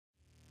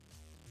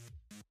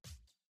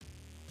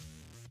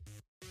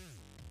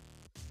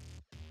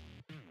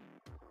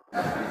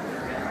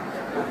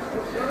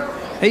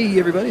Hey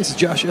everybody, this is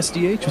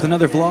Joshsdh with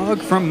another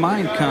vlog from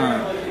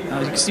MineCon.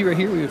 As you can see right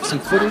here, we have some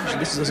footage.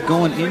 This is us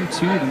going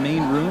into the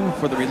main room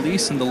for the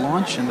release and the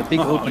launch and the big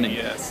opening.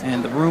 Yes.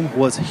 And the room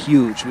was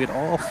huge. We had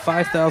all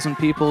 5,000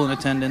 people in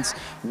attendance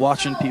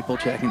watching people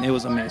checking. It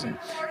was amazing.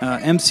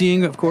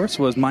 MCing, of course,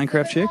 was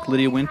Minecraft chick,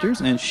 Lydia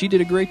Winters, and she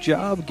did a great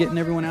job getting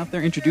everyone out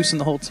there, introducing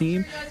the whole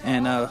team,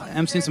 and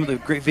MCing some of the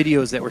great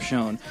videos that were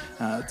shown.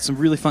 Some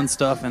really fun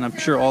stuff, and I'm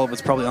sure all of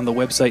it's probably on the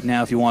website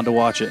now if you wanted to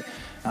watch it.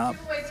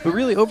 But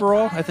really,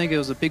 overall, I think it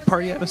was a big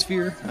party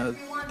atmosphere.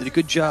 Did a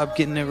good job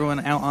getting everyone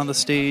out on the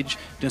stage,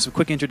 doing some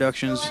quick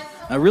introductions.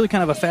 Really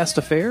kind of a fast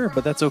affair,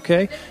 but that's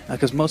okay,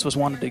 because most of us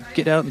wanted to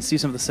get out and see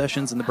some of the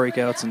sessions and the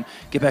breakouts and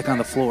get back on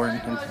the floor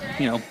and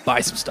you know,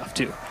 buy some stuff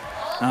too.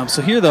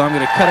 So here, though, I'm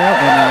going to cut out,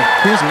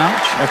 and here's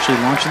Notch actually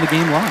launching the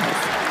game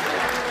live.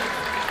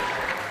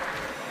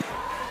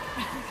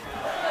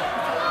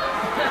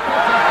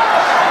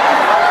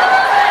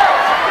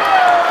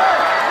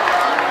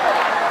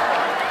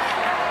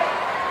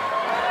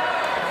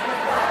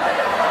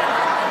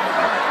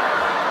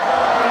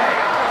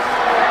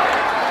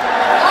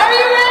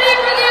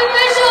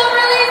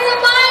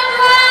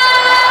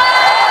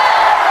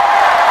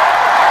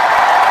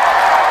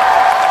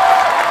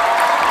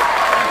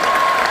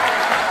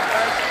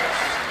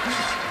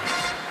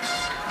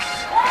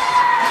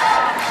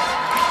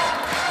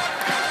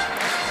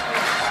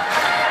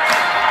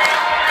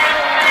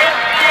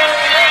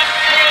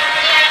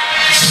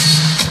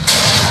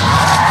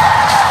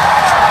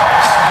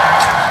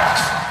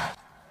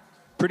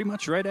 Pretty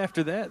much right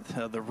after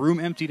that, the room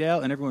emptied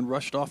out and everyone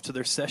rushed off to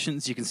their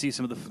sessions. You can see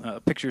some of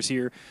the pictures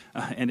here,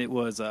 and it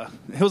was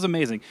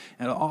amazing.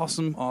 And an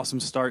awesome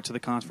start to the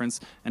conference.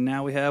 And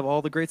now we have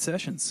all the great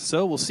sessions.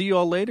 So we'll see you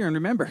all later, and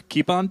remember,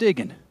 keep on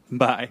digging.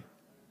 Bye.